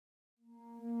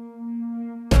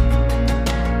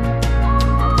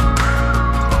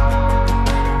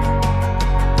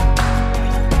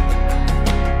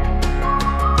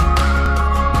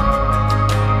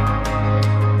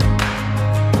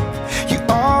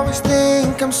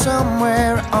like I'm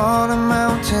somewhere on a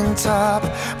mountaintop,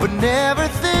 but never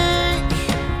think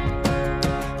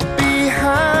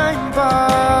behind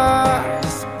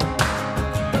bars.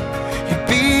 You'd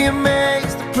be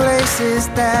amazed the places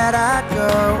that I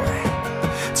go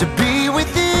to be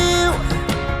with you,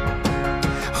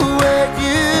 where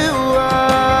you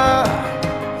are.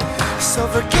 So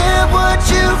forget what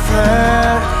you've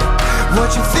heard,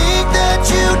 what you think that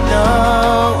you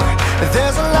know.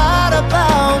 There's a lot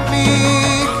about me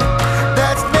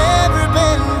that's never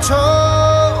been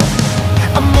told.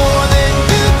 I'm more than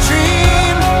you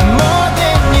dream, more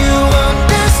than you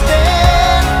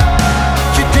understand.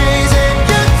 Your days and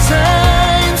your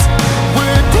times,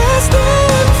 we're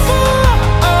destined for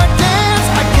our dance.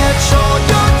 I catch all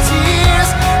your tears,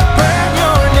 burn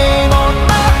your name on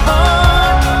my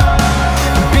heart.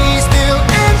 Be still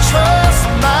and trust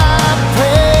my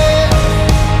plan.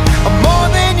 I'm more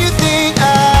than you think I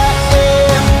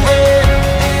am.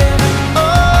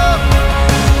 Oh,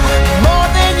 more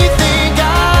than you think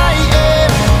I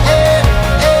am.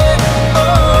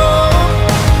 Oh,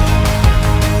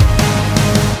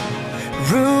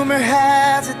 rumor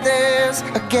has it there's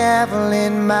a gavel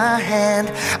in my hand.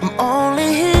 I'm only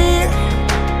here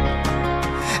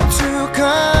to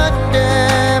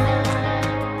condemn,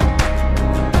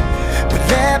 but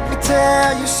let me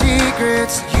tell you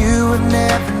secrets you have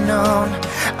never known.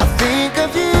 I think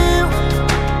of you